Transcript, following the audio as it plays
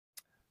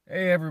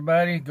Hey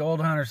everybody,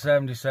 Gold Hunter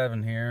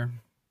 77 here.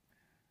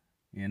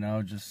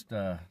 Just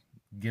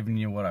giving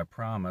you what I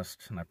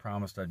promised, and I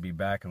promised I'd be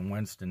back in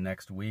Winston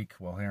next week.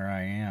 Well, here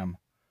I am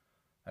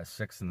at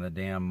 6 in the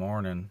damn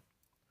morning.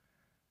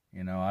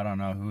 I don't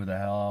know who the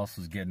hell else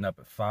is getting up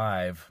at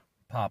 5,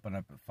 popping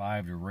up at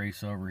 5 to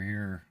race over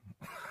here,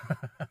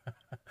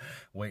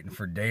 waiting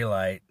for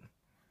daylight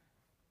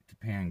to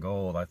pan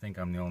gold. I think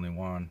I'm the only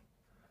one.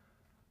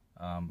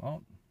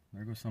 Oh,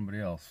 there goes somebody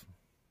else.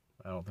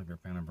 I don't think they're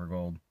panning for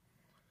gold.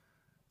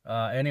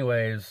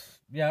 Anyways,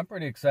 yeah, I'm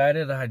pretty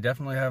excited. I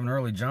definitely have an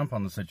early jump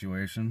on the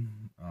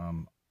situation.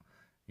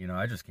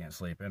 I just can't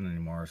sleep in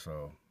anymore,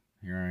 so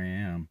here I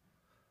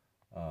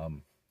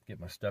am. Get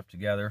my stuff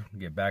together,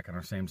 get back in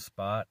our same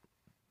spot,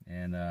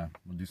 and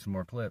we'll do some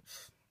more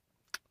clips.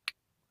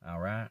 All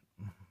right.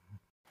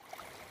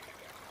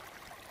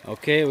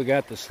 Okay, we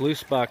got the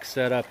sluice box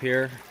set up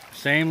here.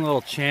 Same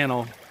little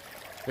channel.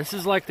 This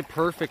is like the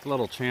perfect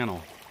little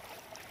channel.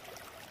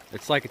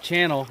 It's like a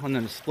channel, and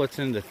then it splits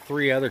into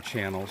 3 other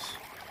channels.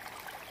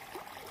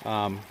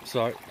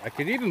 So I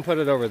could even put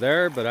it over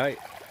there, but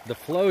the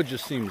flow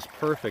just seems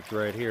perfect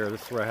right here.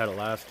 This is where I had it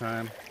last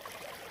time.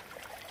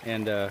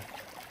 And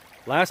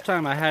last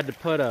time I had to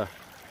put a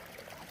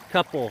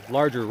couple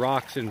larger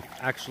rocks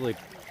actually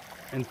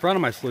in front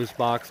of my sluice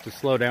box to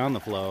slow down the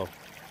flow.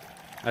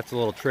 That's a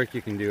little trick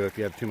you can do if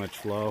you have too much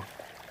flow.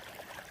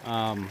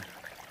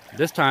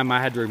 This time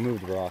I had to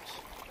remove the rocks.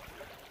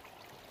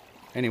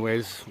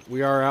 Anyways,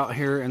 we are out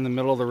here in the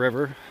middle of the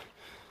river.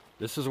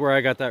 This is where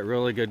I got that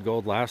really good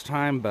gold last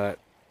time, but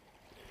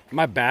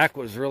my back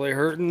was really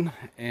hurting,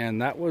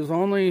 and that was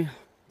only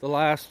the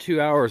last 2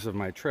 hours of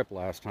my trip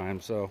last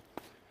time. So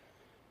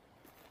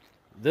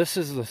this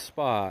is the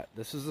spot.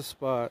 This is the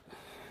spot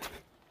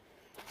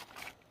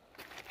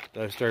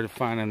that I started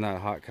finding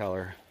that hot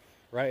color.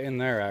 Right in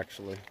there,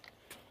 actually.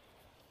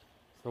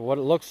 So what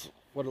it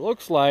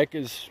looks like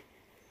is,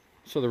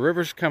 so the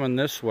river's coming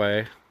this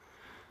way.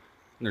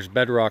 And there's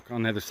bedrock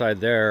on the other side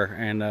there,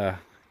 and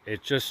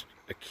it's just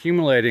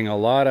accumulating a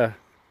lot of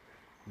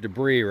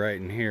debris right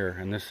in here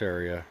in this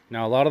area.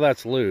 Now a lot of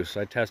that's loose.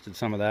 I tested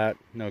some of that,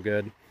 no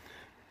good.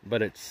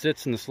 But it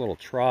sits in this little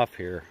trough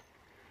here.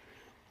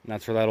 And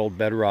that's where that old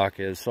bedrock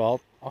is. So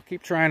I'll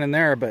keep trying in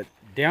there, but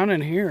down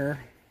in here,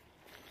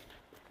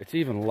 it's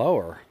even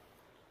lower.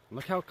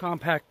 Look how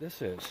compact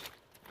this is.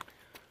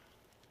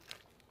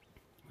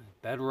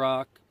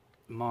 Bedrock,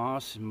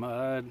 moss,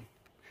 mud.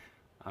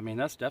 I mean,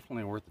 that's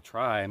definitely worth a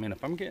try. I mean,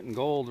 if I'm getting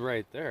gold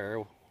right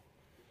there,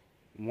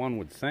 one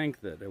would think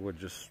that it would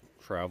just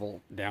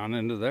travel down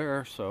into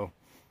there. So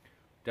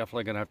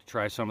definitely gonna have to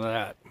try some of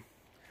that.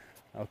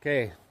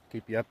 Okay,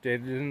 keep you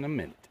updated in a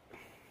minute.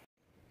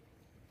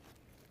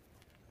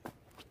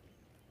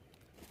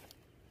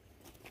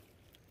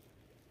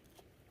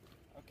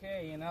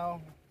 Okay,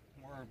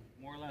 we're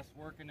more or less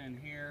working in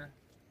here,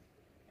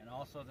 and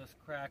also this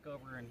crack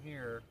over in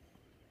here.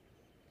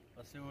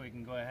 Let's see what we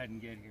can go ahead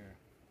and get here.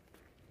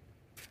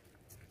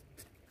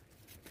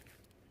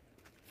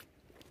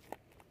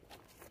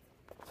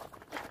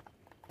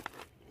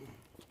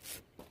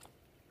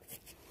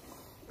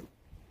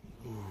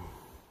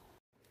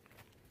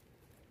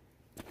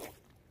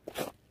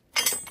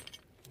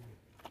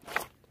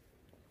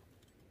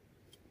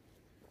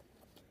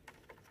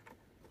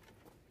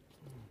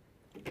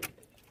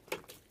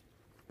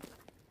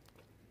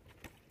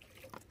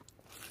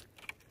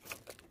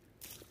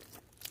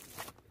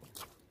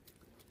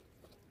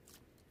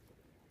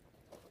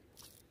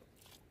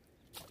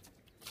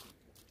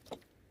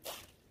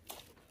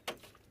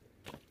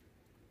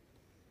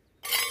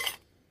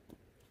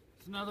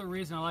 Another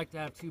reason I like to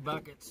have 2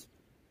 buckets,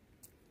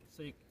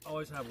 so you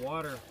always have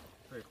water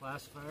for your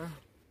classifier.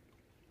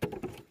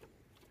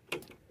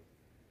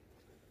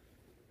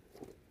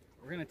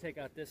 We're going to take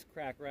out this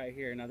crack right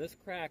here. Now this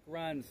crack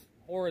runs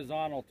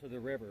horizontal to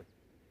the river,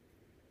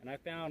 and I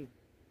found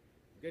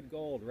good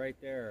gold right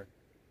there.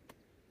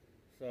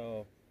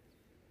 So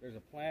there's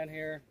a plan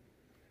here.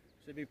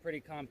 Should be pretty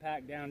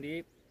compact down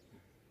deep.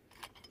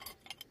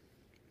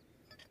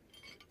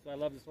 So I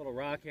love this little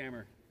rock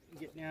hammer.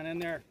 Get down in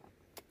there.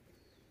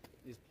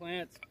 These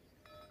plants,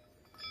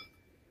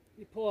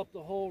 you pull up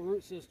the whole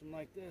root system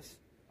like this.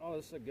 Oh,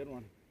 this is a good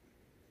one.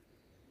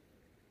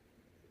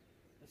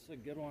 This is a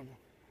good one.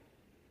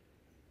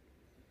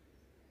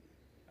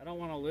 I don't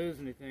want to lose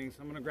anything, so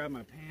I'm going to grab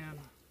my pan.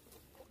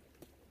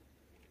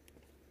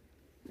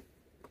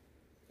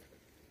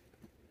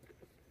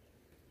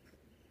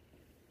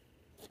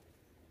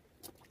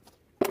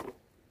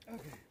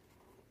 Okay.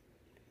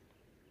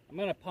 I'm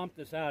going to pump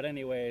this out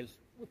anyways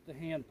with the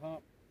hand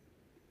pump.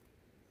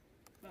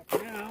 But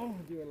for now, I'll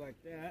do it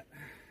like that.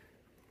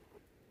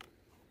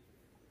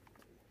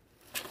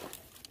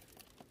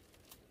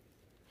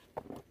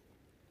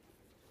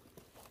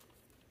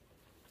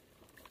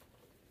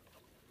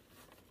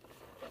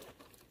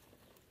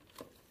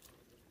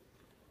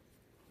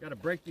 Got to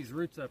break these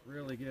roots up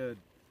really good.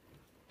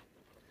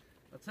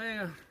 I'll tell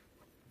you,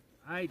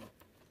 I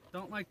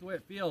don't like the way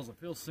it feels. It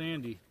feels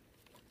sandy.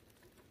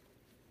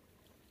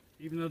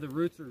 Even though the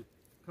roots are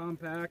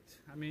compact.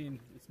 I mean,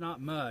 it's not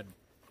mud,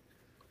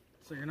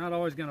 so you're not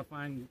always going to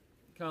find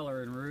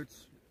color in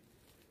roots.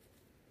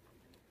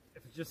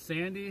 If it's just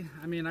sandy,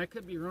 I mean, I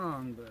could be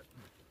wrong, but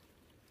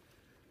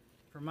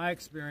from my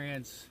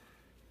experience,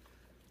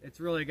 it's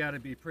really got to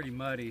be pretty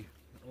muddy,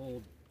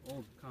 old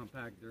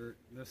compact dirt.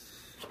 That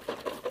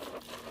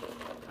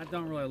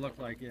don't really look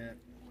like it.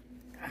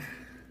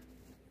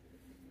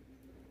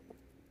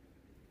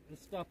 This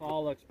stuff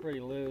all looks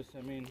pretty loose.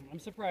 I mean, I'm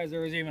surprised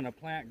there was even a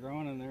plant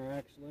growing in there,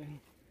 actually.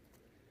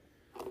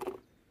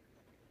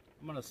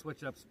 I'm gonna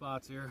switch up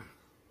spots here.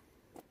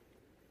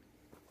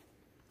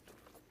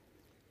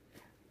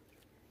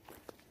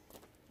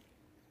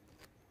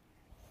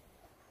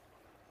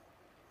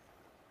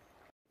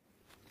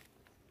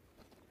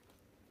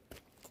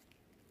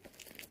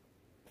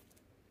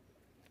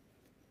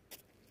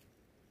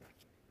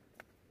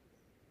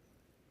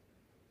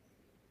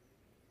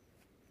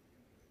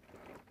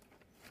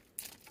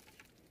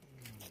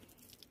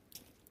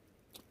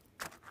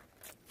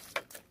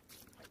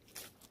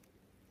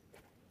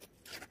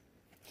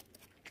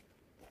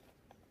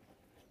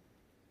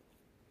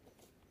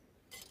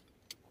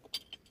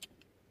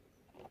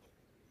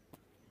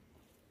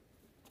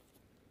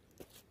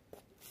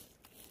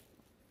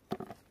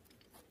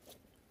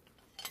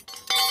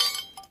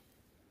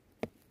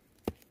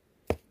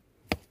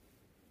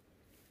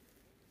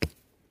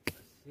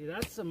 See,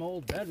 that's some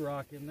old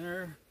bedrock in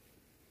there.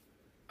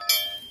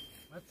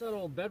 That's that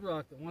old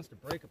bedrock that wants to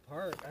break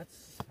apart.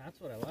 That's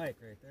what I like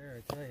right there,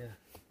 I tell you.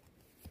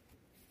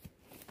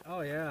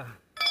 Oh yeah.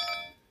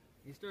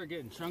 You start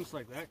getting chunks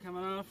like that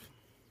coming off,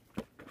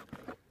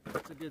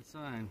 that's a good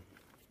sign.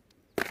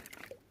 I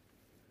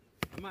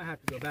might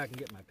have to go back and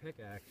get my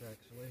pickaxe,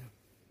 actually.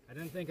 I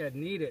didn't think I'd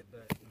need it,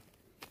 but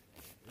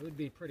it would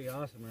be pretty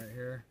awesome right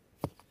here.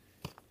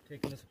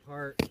 Taking this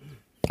apart.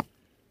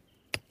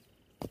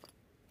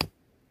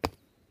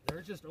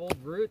 There's just old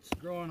roots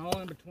growing all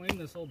in between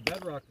this old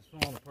bedrock that's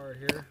falling apart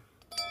here.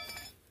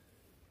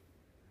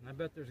 And I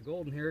bet there's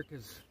gold in here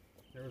because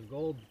there was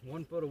gold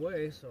 1 foot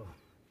away, so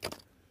I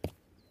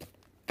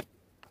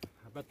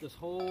bet this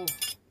whole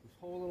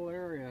little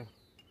area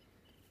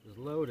is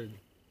loaded.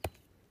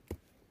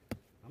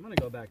 I'm gonna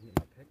go back and get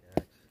my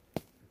pickaxe, I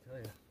tell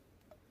you.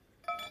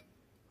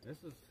 This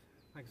is,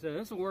 like I said,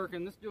 this is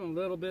working. This is doing a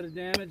little bit of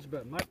damage,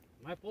 but my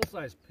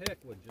full-size pick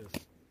would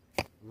just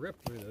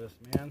rip through this,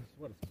 man. That's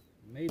what it's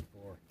made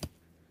for.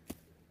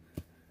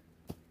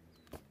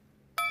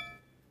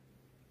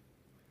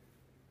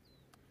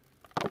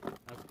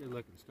 That's good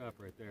looking stuff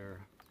right there.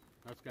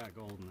 That's got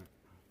gold in it.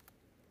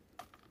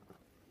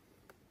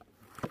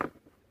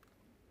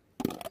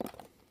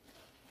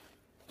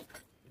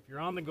 If you're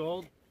on the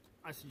gold,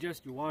 I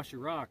suggest you wash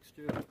your rocks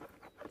too.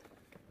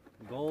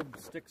 Gold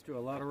sticks to a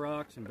lot of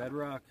rocks and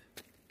bedrock.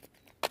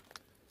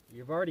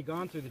 You've already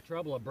gone through the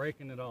trouble of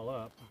breaking it all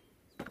up,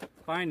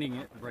 finding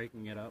it,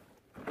 breaking it up.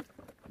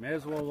 May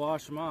as well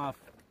wash them off.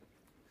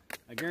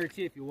 I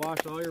guarantee if you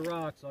wash all your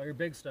rocks, all your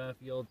big stuff,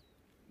 you'll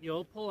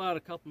pull out a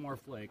couple more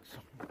flakes.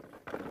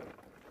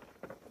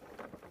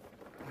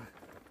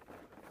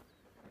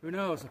 Who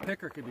knows, a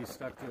picker could be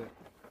stuck to it.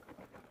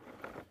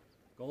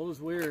 Gold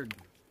is weird,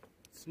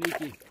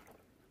 sneaky.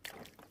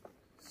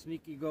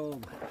 Sneaky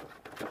gold.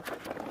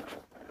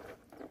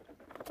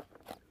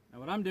 Now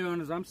what I'm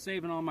doing is I'm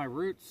saving all my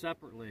roots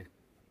separately.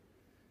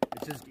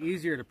 It's just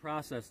easier to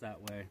process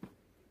that way.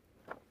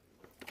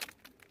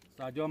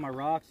 So I do all my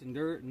rocks and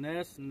dirt and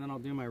this, and then I'll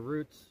do my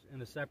roots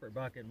in a separate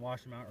bucket and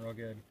wash them out real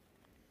good.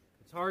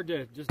 It's hard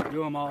to just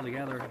do them all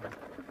together.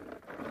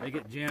 They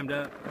get jammed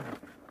up.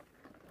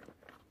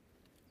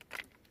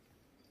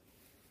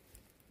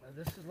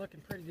 This is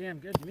looking pretty damn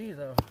good to me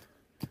though.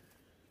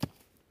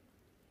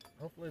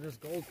 Hopefully this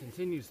gold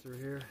continues through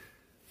here.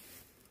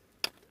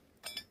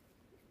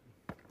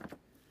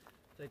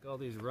 Take all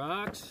these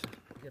rocks,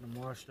 get them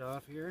washed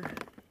off here.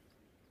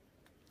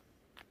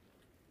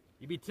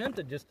 You'd be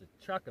tempted just to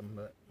chuck them,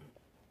 but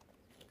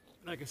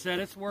like I said,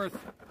 it's worth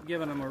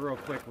giving them a real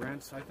quick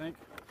rinse, I think.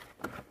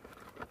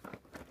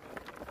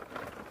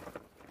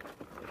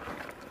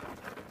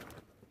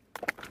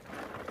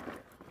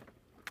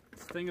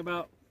 The thing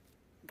about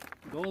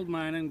gold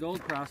mining,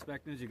 gold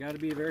prospecting is you got to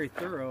be very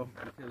thorough,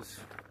 because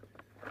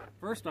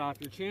first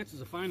off, your chances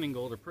of finding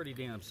gold are pretty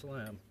damn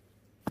slim.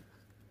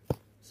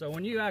 So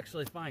when you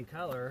actually find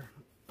color,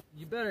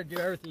 you better do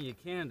everything you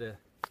can to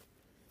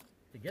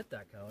get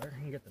that color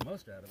and get the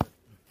most out of it.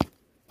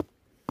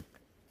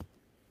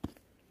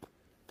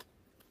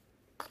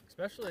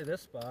 Especially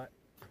this spot,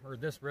 or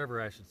this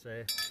river I should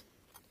say.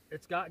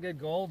 It's got good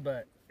gold,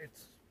 but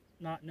it's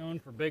not known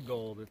for big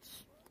gold.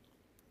 It's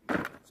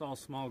all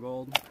small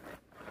gold,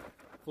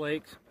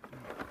 flakes.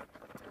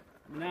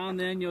 Now and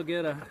then you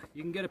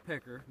can get a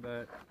picker,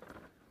 but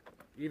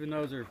even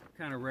those are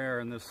kind of rare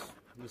in this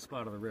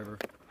spot of the river.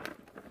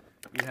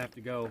 You have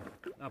to go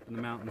up in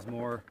the mountains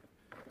more.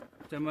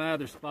 To my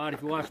other spot,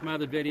 if you watch my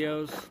other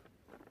videos,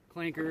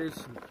 clinkers,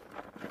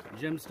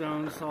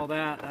 gemstones, all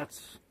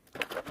that's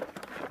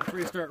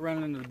where you start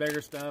running into the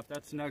bigger stuff.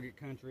 That's nugget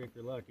country if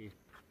you're lucky.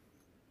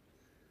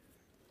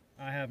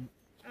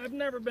 I've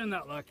never been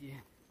that lucky.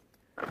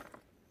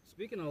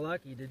 Speaking of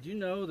lucky, did you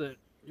know that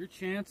your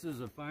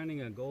chances of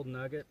finding a gold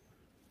nugget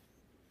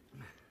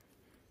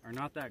are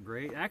not that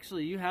great?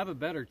 Actually, you have a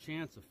better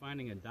chance of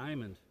finding a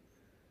diamond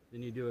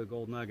than you do a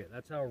gold nugget.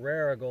 That's how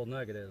rare a gold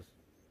nugget is.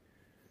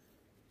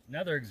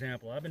 Another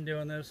example, I've been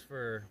doing this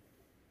for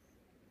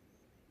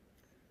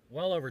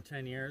well over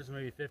 10 years,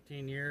 maybe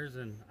 15 years,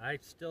 and I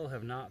still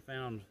have not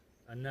found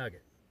a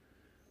nugget.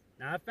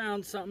 Now, I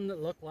found something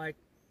that looked like,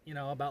 you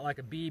know, about like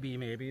a BB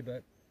maybe,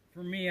 but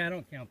for me, I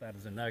don't count that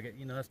as a nugget.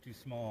 You know, that's too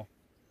small.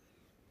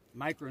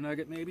 Micro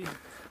nugget maybe.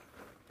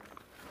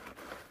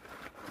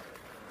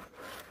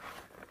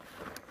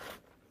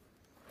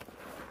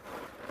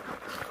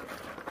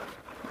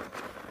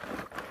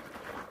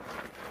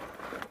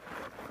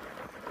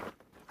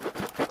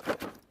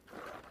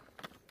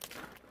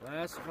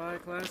 Classify,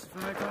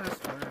 classify,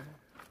 classify.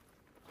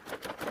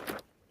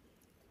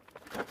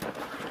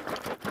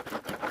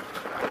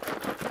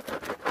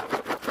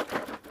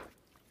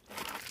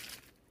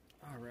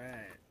 All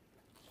right.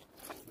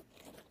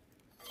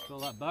 Fill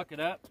that bucket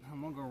up.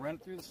 I'm gonna go run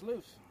it through the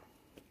sluice.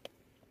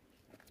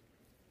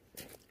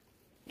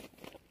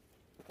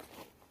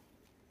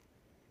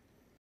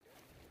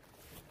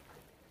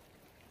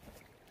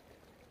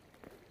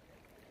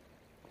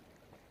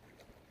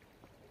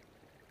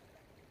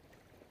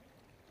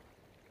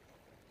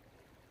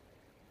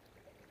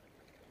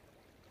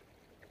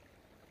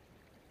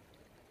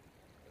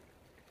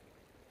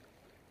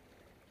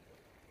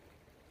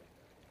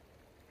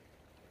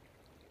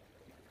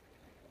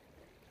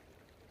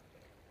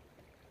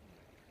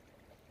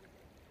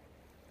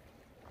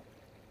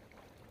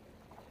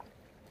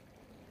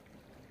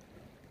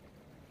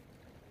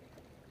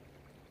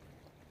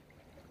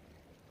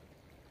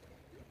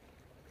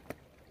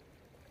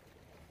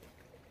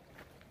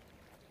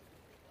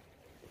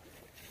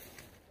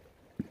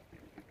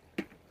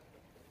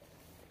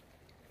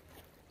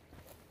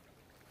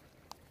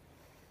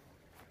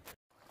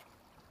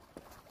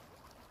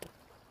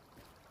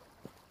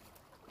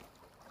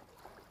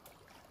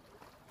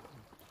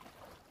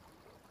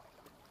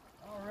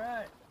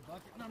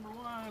 Bucket number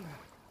one.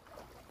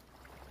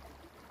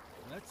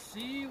 Let's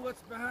see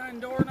what's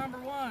behind door number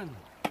one.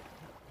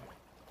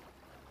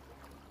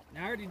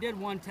 Now I already did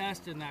one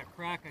test in that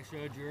crack I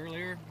showed you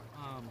earlier.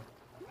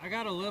 I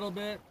got a little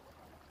bit,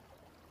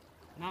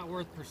 not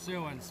worth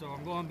pursuing, so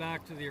I'm going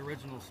back to the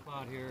original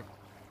spot here.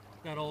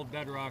 That old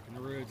bedrock and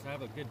the roots. I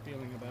have a good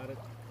feeling about it.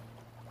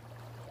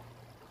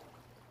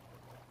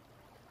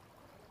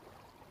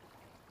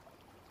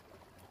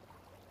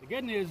 The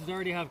good news is I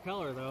already have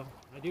color though.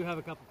 I do have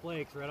a couple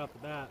flakes right off the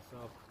bat, so.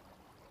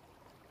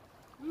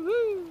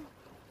 Woohoo!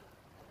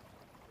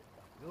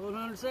 Gold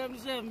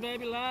 177,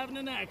 baby, live and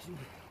in action.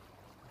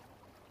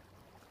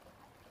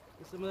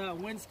 Get some of that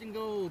Winston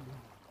gold.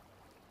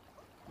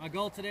 My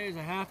goal today is a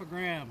 ½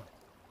 gram.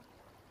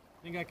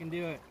 I think I can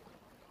do it.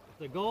 If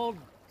the gold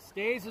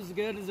stays as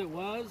good as it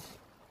was,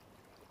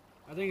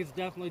 I think it's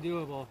definitely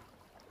doable.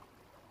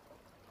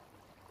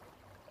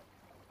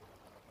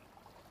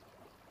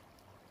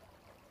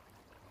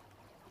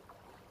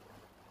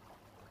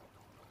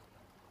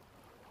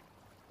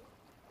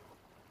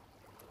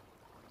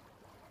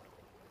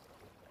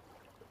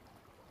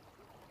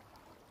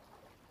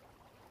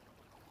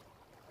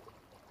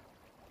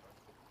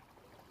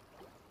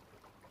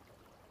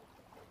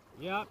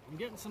 Yep, I'm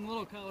getting some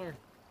little color.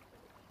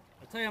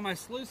 I tell you, my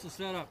sluice is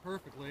set up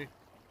perfectly.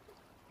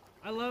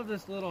 I love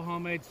this little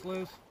homemade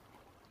sluice.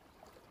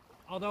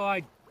 Although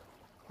I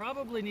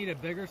probably need a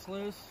bigger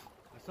sluice.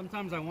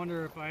 Sometimes I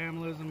wonder if I am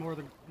losing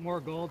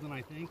more gold than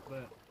I think,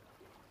 but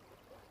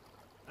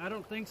I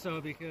don't think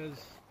so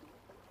because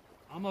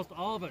almost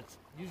all of it's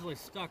usually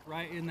stuck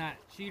right in that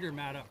cheater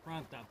mat up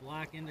front, that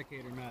black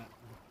indicator mat.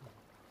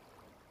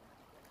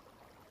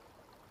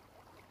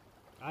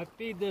 I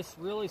feed this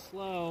really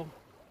slow.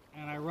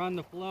 And I run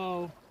the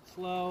flow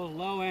slow,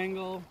 low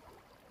angle.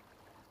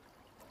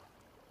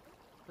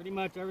 Pretty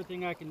much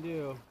everything I can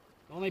do.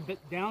 The only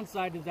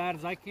downside to that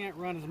is I can't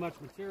run as much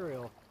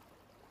material.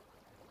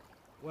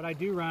 What I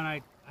do run,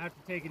 I have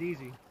to take it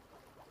easy.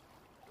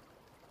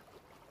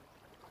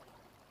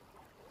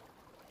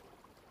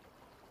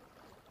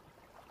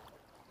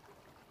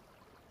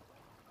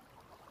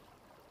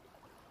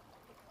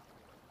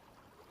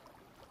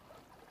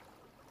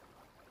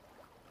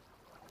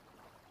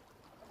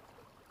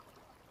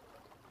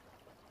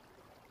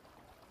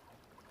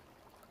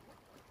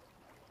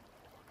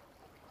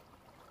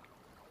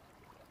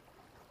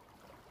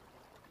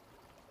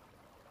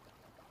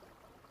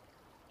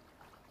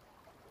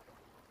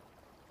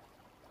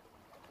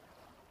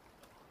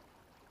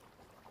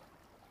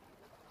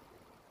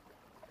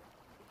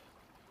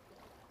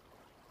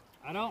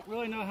 I don't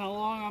really know how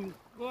long I'm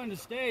going to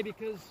stay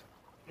because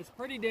it's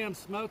pretty damn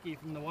smoky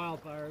from the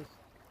wildfires.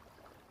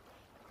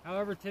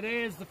 However,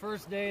 today is the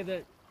first day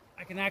that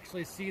I can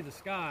actually see the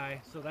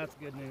sky, so that's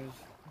good news.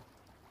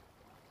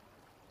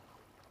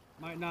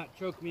 Might not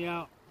choke me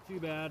out too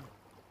bad.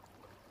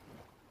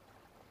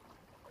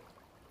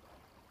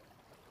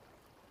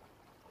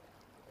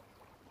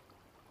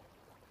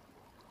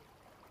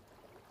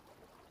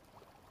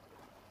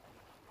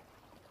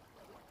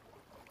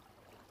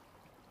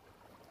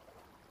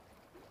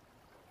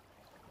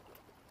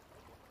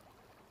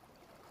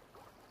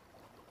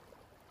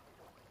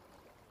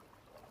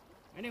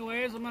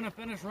 Anyways, I'm gonna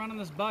finish running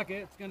this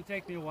bucket. It's gonna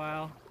take me a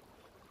while.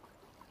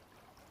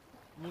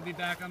 We'll be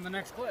back on the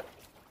next clip.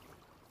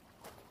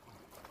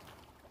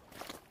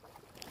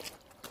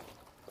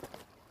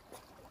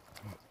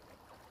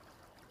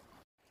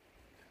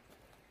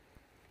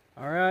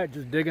 All right,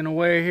 just digging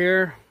away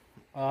here.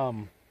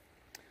 Man,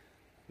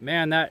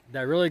 that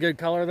really good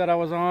color that I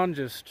was on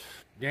just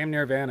damn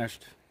near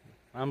vanished.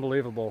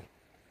 Unbelievable.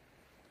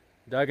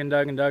 Dug and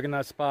dug and dug in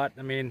that spot.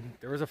 I mean,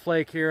 there was a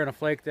flake here and a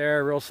flake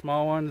there, real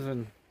small ones,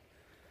 and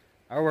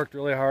I worked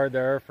really hard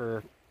there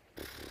for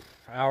an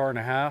hour and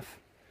a half.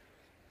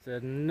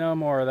 Said no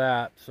more of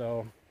that.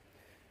 So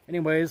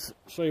anyways,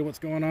 show you what's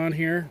going on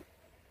here.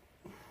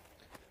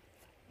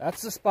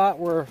 That's the spot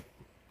where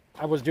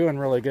I was doing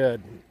really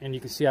good, and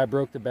you can see I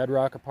broke the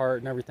bedrock apart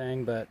and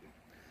everything, but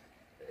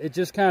it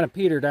just kind of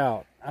petered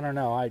out. I don't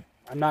know,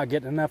 I'm not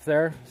getting enough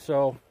there,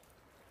 so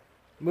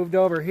moved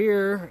over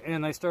here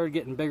and I started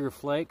getting bigger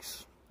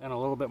flakes and a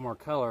little bit more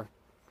color.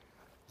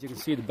 As you can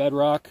see, the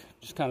bedrock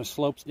just kind of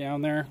slopes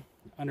down there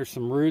under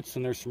some roots,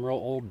 and there's some real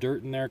old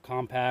dirt in there,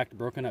 compact,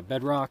 broken up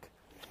bedrock.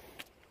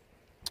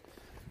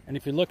 And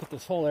if you look at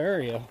this whole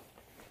area,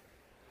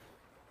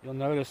 you'll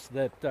notice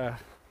that the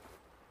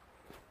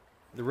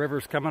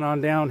river's coming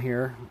on down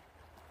here.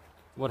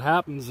 What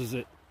happens is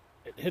it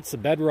hits the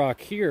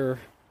bedrock here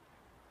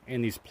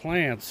and these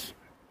plants,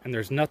 and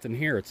there's nothing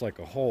here. It's like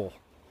a hole.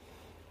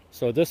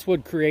 So this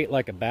would create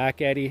like a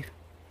back eddy,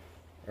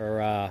 or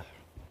a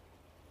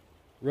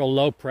real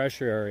low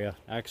pressure area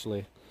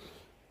actually.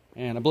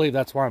 And I believe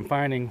that's why I'm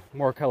finding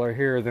more color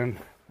here than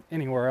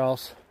anywhere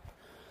else.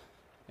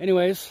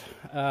 Anyways,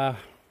 I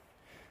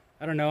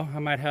don't know, I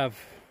might have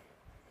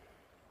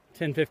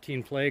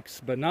 10-15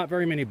 flakes, but not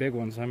very many big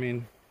ones. I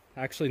mean,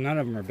 actually none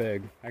of them are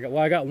big. I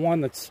got one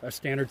that's a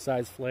standard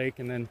size flake,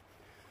 and then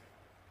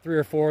 3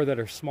 or 4 that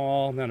are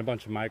small, and then a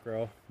bunch of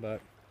micro,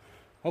 but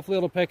hopefully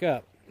it'll pick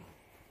up.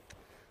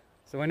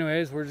 So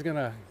anyways, we're just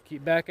gonna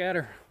keep back at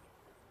her.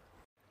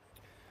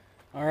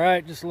 All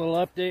right, just a little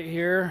update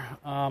here.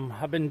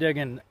 I've been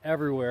digging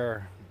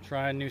everywhere,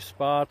 trying new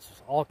spots,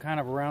 all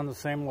kind of around the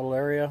same little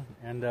area,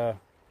 and I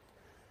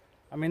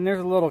mean,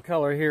 there's a little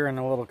color here and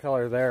a little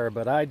color there,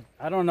 but I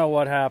don't know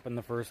what happened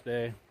the first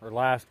day or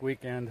last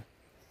weekend.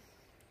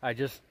 I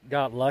just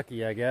got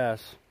lucky, I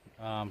guess.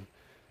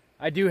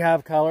 I do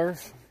have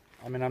colors.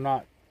 I mean, I'm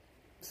not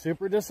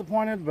super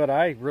disappointed, but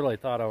I really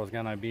thought I was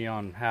gonna be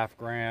on half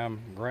gram,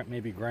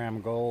 maybe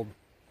gram gold.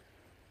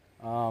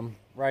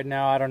 Right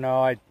now, I don't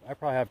know. I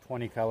probably have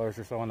 20 colors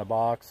or so in the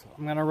box.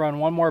 I'm gonna run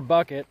one more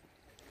bucket,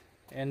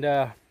 and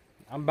I'm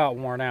about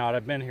worn out.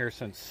 I've been here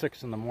since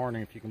 6 in the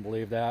morning, if you can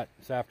believe that,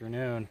 this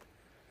afternoon.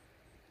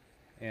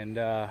 And,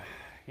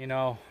 you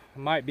know, I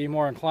might be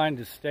more inclined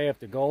to stay if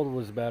the gold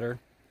was better.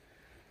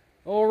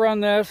 We'll run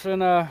this,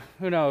 and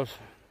who knows?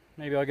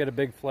 Maybe I'll get a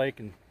big flake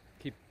and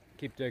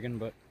keep digging,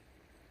 but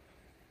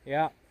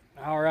yeah,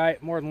 all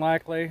right, more than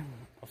likely.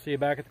 I'll see you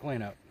back at the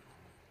cleanup.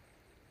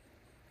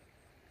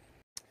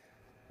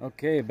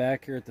 Okay,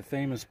 back here at the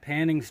famous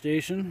panning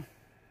station.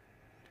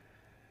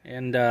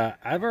 And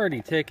I've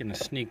already taken a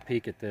sneak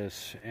peek at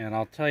this, and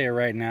I'll tell you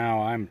right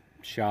now, I'm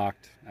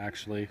shocked,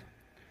 actually.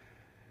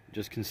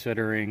 Just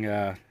considering,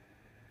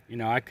 you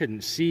know, I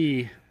couldn't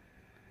see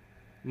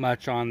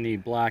much on the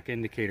black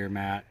indicator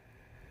mat.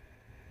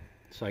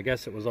 So I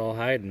guess it was all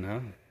hiding, huh?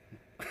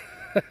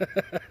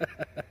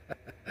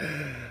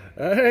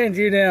 That ain't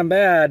too damn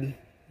bad.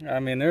 I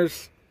mean,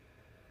 that's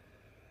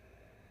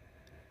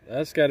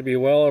got to be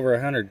well over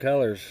 100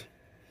 colors.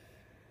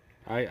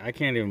 I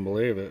can't even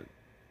believe it.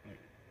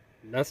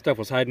 That stuff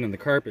was hiding in the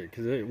carpet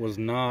because it was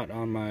not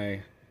on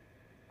my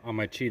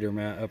cheater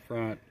mat up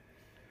front.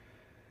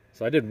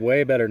 So I did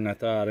way better than I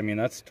thought. I mean,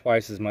 that's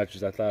twice as much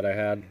as I thought I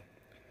had.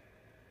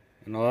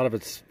 And a lot of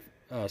it's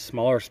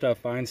smaller stuff,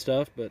 fine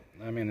stuff, but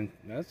I mean,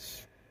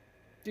 that's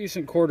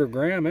decent quarter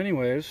gram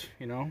anyways,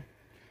 you know.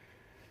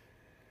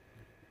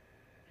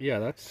 Yeah,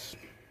 that's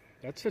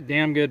a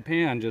damn good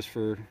pan just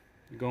for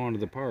going to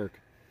the park.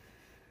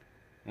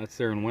 That's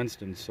there in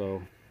Winston,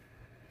 so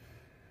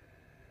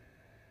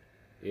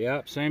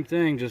yeah, same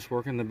thing, just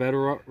working the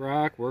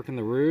bedrock, working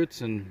the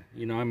roots, and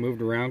you know, I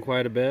moved around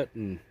quite a bit,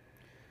 and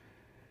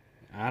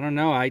I don't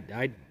know,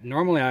 I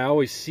normally I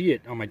always see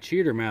it on my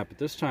cheater map, but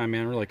this time,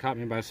 man, it really caught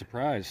me by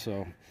surprise.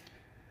 So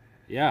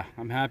yeah,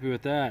 I'm happy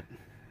with that.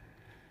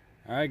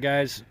 All right,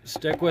 guys,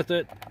 stick with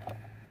it,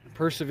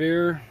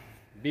 persevere,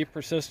 be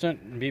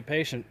persistent, and be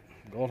patient.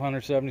 Gold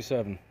Hunter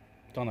 77.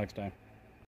 Until next time.